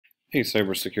Hey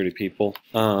cybersecurity people.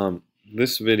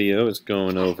 This video is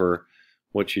going over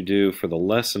what you do for the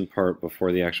lesson part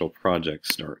before the actual project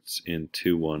starts in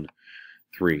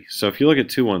 213. So if you look at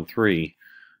 213,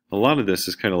 a lot of this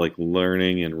is kind of like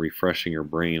learning and refreshing your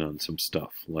brain on some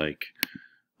stuff, like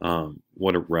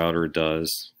what a router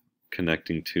does,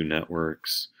 connecting to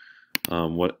networks,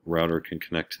 what router can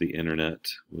connect to the internet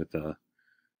with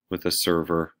a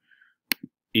server.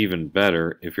 Even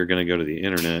better, if you're going to go to the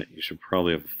internet, you should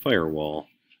probably have a firewall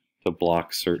to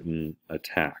block certain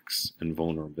attacks and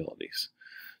vulnerabilities.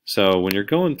 So when you're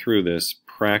going through this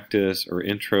practice or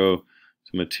intro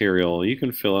to material, you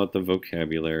can fill out the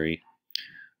vocabulary.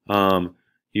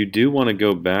 You do want to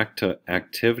go back to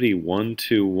activity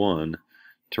 121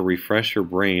 to refresh your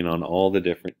brain on all the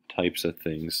different types of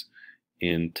things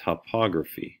in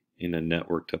topography, in a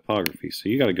network topography. So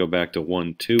you got to go back to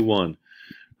 121,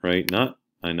 right? Not,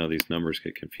 I know these numbers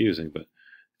get confusing, but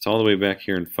it's all the way back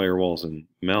here in firewalls and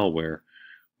malware,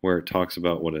 where it talks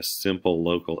about what a simple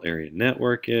local area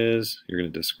network is. You're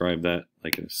going to describe that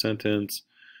like in a sentence,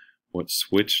 what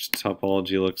switched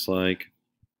topology looks like.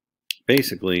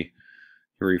 Basically,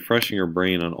 you're refreshing your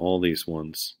brain on all these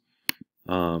ones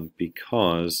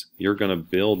because you're going to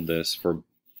build this for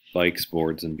bikes,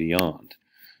 boards, and beyond.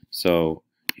 So,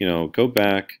 go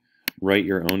back, write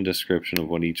your own description of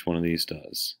what each one of these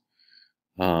does.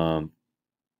 And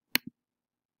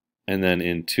then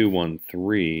in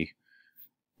 213,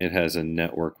 it has a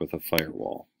network with a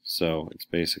firewall. So it's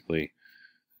basically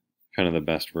kind of the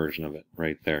best version of it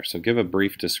right there. So give a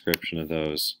brief description of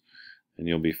those and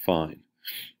you'll be fine.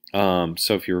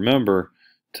 So if you remember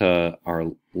to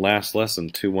our last lesson,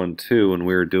 212, when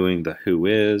we were doing the who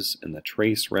is and the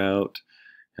trace route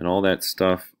and all that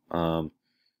stuff,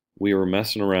 we were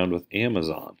messing around with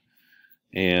Amazon.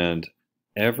 And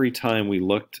every time we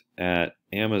looked at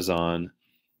Amazon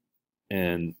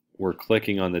and we're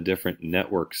clicking on the different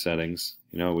network settings,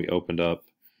 we opened up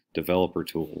developer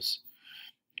tools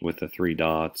with the 3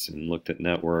 dots and looked at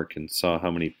network and saw how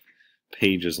many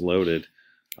pages loaded.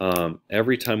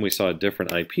 Every time we saw a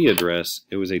different IP address,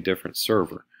 it was a different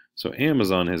server. So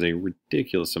Amazon has a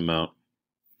ridiculous amount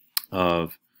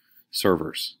of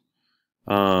servers.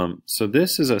 So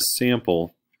this is a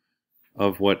sample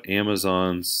of what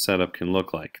Amazon's setup can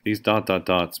look like. These dot dot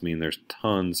dots mean there's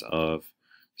tons of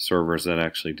servers that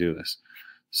actually do this.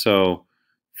 So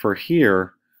for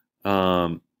here,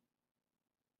 we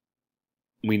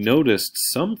noticed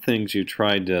some things you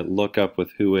tried to look up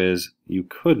with Whois, you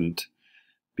couldn't,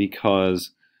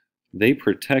 because they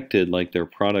protected like their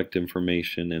product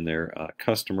information and their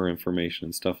customer information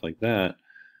and stuff like that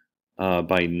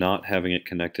by not having it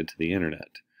connected to the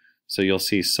internet. So you'll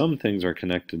see some things are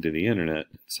connected to the internet,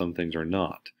 some things are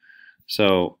not.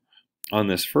 So on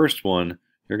this first one,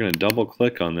 you're going to double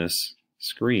click on this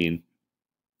screen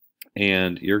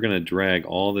and you're going to drag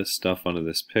all this stuff onto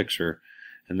this picture,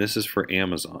 and this is for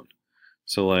Amazon.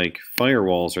 So like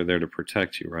firewalls are there to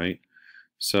protect you, right?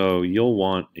 So you'll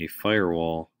want a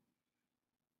firewall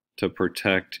to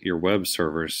protect your web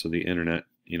servers so the internet,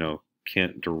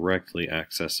 can't directly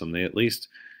access them. They at least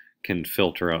can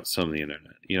filter out some of the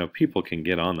internet. People can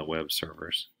get on the web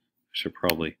servers. I should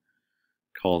probably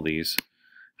call these.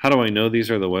 How do I know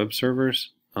these are the web servers?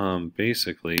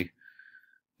 Basically,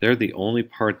 they're the only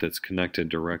part that's connected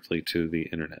directly to the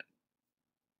internet.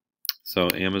 So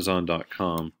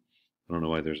Amazon.com, I don't know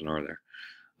why there's an R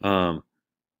there.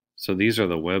 So these are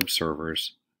the web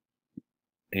servers,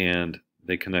 and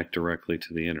they connect directly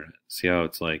to the internet. See how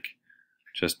it's like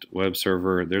just web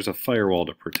server? There's a firewall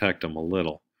to protect them a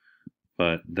little,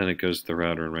 but then it goes to the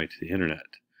router and right to the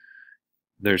internet.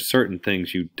 There's certain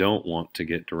things you don't want to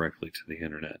get directly to the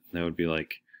internet. That would be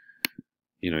like,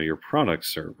 your product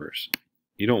servers.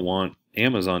 You don't want,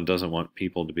 Amazon doesn't want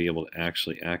people to be able to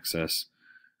actually access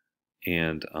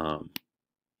and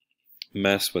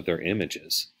mess with their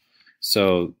images.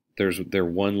 So they're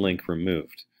one link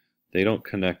removed. They don't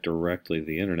connect directly to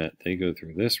the internet. They go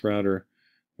through this router,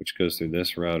 which goes through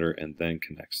this router and then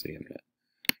connects to the internet.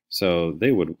 So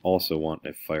they would also want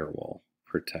a firewall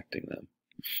protecting them.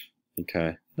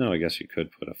 Okay, now I guess you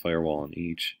could put a firewall on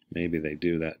each. Maybe they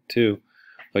do that too,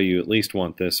 but you at least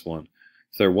want this one.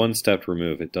 So they're one step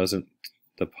removed.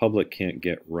 The public can't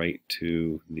get right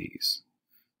to these.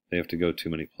 They have to go too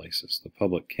many places. The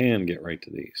public can get right to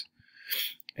these.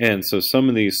 And so some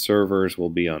of these servers will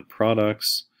be on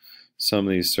products, some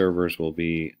of these servers will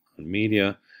be on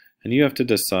media, and you have to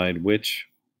decide which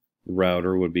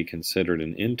router would be considered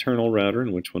an internal router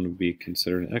and which one would be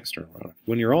considered an external router.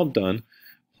 When you're all done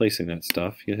placing that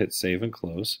stuff, you hit save and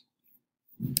close,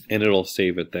 and it'll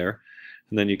save it there,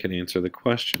 and then you can answer the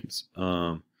questions.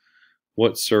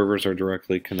 what servers are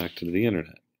directly connected to the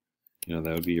internet. That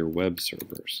would be your web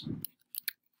servers.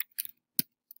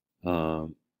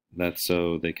 That's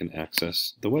so they can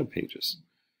access the web pages.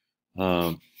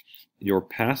 Your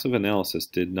passive analysis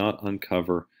did not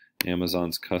uncover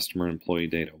Amazon's customer employee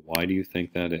data. Why do you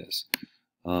think that is?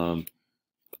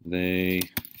 They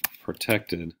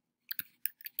protected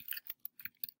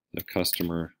the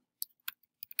customer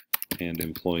and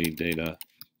employee data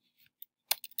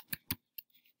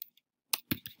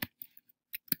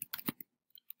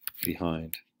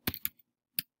behind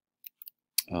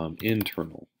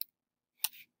internal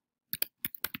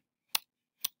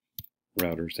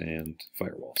routers and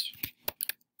firewalls.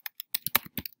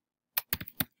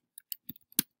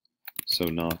 So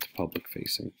not public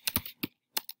facing.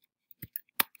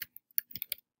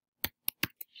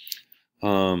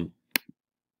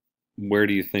 Where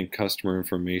do you think customer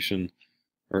information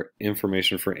or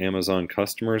information for Amazon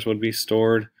customers would be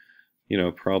stored?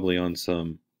 Probably on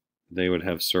they would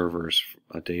have servers,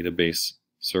 a database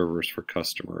servers for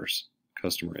customers,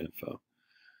 customer info.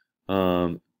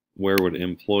 Where would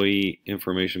employee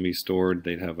information be stored?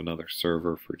 They'd have another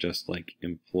server for just like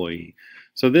employee.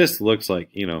 So this looks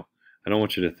like, I don't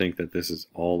want you to think that this is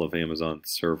all of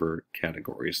Amazon's server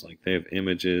categories. Like they have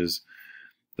images,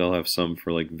 they'll have some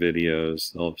for like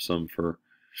videos, they'll have some for,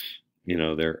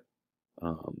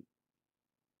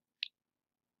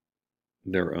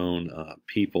 their own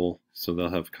people. So they'll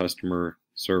have customer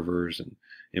servers and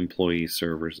employee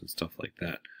servers and stuff like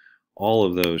that. All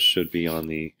of those should be on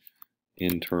the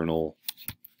internal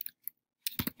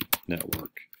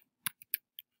network,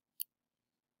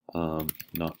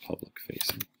 not public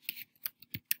facing.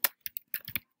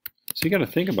 So you got to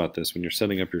think about this when you're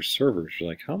setting up your servers. You're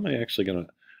like, how am I actually going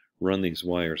to run these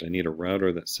wires? I need a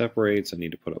router that separates. I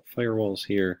need to put up firewalls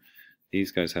here.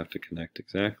 These guys have to connect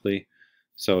exactly.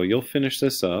 So you'll finish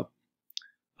this up.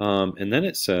 And then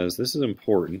it says, this is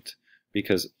important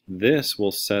because this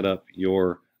will set up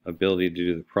your ability to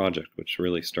do the project, which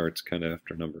really starts kind of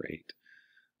after number 8.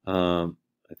 I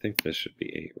think this should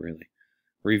be 8, really.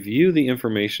 Review the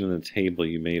information in the table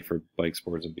you made for Bikes,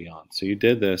 Boards, and Beyond. So you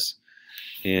did this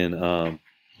in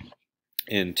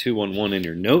 211 in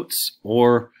your notes,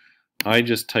 or I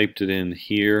just typed it in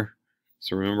here.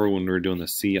 So remember when we were doing the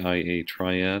CIA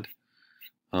triad,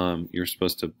 you're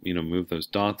supposed to move those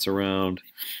dots around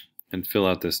and fill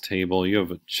out this table. You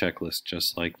have a checklist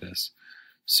just like this.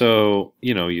 So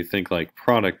you think like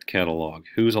product catalog,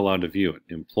 who's allowed to view it?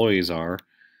 Employees are,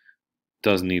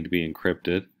 doesn't need to be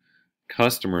encrypted.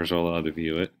 Customers are allowed to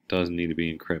view it, doesn't need to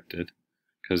be encrypted,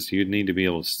 because you'd need to be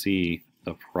able to see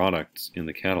the products in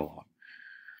the catalog.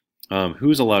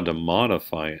 Who's allowed to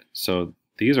modify it? So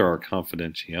these are our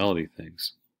confidentiality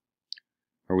things.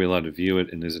 Are we allowed to view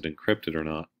it, and is it encrypted or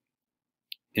not?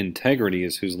 Integrity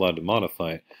is who's allowed to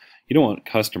modify it. You don't want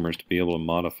customers to be able to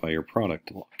modify your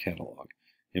product catalog.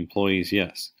 Employees,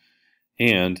 yes.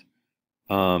 And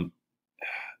how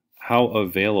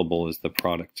available is the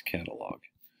product catalog?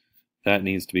 That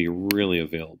needs to be really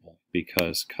available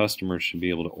because customers should be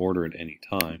able to order at any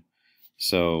time.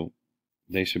 So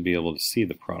they should be able to see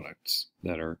the products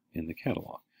that are in the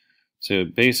catalog. So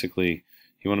basically,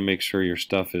 you want to make sure your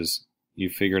stuff is, you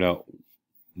figured out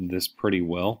this pretty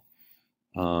well,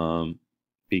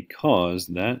 because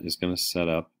that is going to set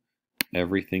up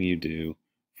everything you do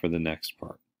for the next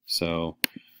part. So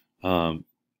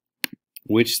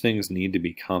which things need to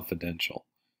be confidential?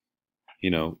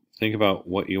 Think about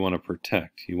what you want to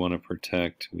protect. You want to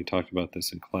protect, we talked about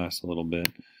this in class a little bit,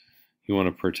 you want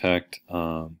to protect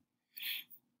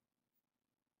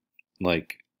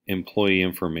like employee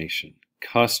information,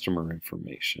 customer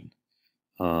information.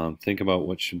 Think about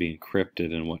what should be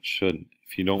encrypted and what shouldn't.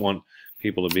 If you don't want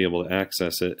people to be able to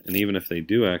access it, and even if they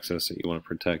do access it, you want to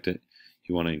protect it,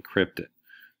 you want to encrypt it.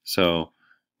 So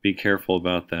be careful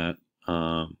about that.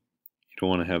 You don't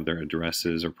want to have their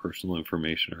addresses or personal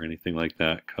information or anything like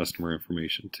that, customer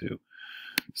information too.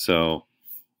 So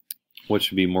what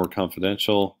should be more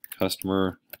confidential?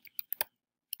 Customer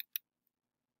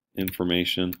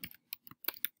information,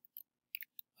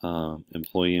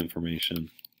 employee information,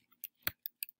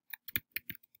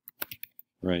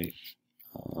 right?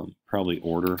 Probably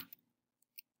order.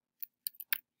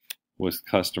 With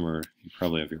customer, you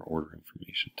probably have your order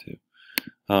information too.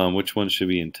 Which one should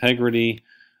be integrity?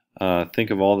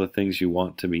 Think of all the things you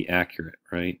want to be accurate,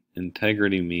 right?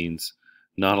 Integrity means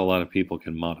not a lot of people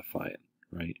can modify it,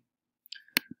 right?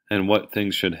 And what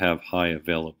things should have high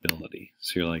availability?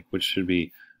 So you're like, which should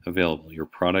be available? Your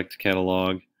product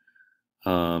catalog?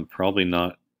 Probably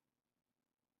not.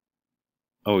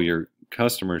 Oh, your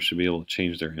customers should be able to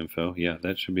change their info. Yeah,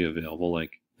 that should be available.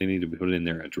 Like they need to put in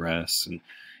their address and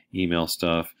email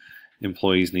stuff.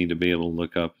 Employees need to be able to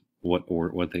look up what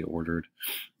they ordered.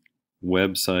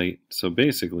 Website. So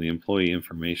basically, employee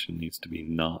information needs to be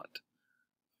not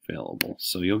available.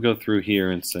 So you'll go through here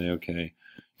and say, okay,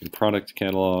 your product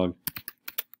catalog,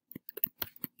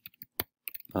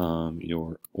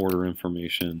 your order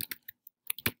information.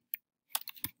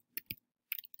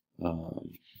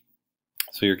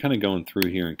 So you're kind of going through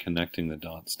here and connecting the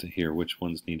dots to here, which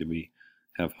ones need to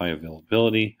have high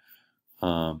availability.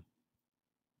 The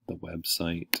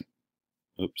website.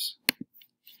 Oops.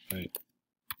 Right.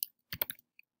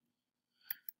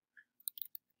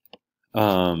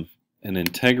 And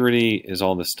integrity is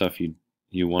all the stuff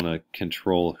you want to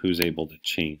control who's able to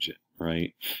change it,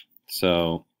 right?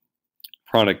 So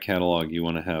product catalog, you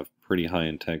want to have pretty high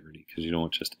integrity because you don't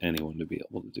want just anyone to be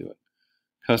able to do it.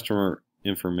 Customer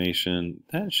information,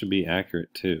 that should be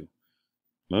accurate too.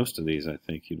 Most of these I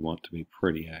think you'd want to be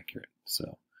pretty accurate.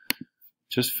 So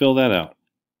just fill that out.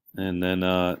 And then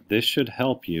this should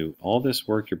help you. All this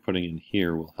work you're putting in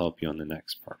here will help you on the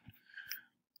next part.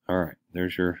 All right,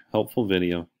 there's your helpful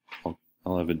video.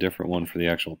 I'll have a different one for the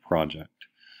actual project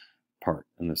part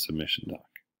in the submission doc.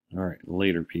 All right,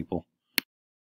 later people.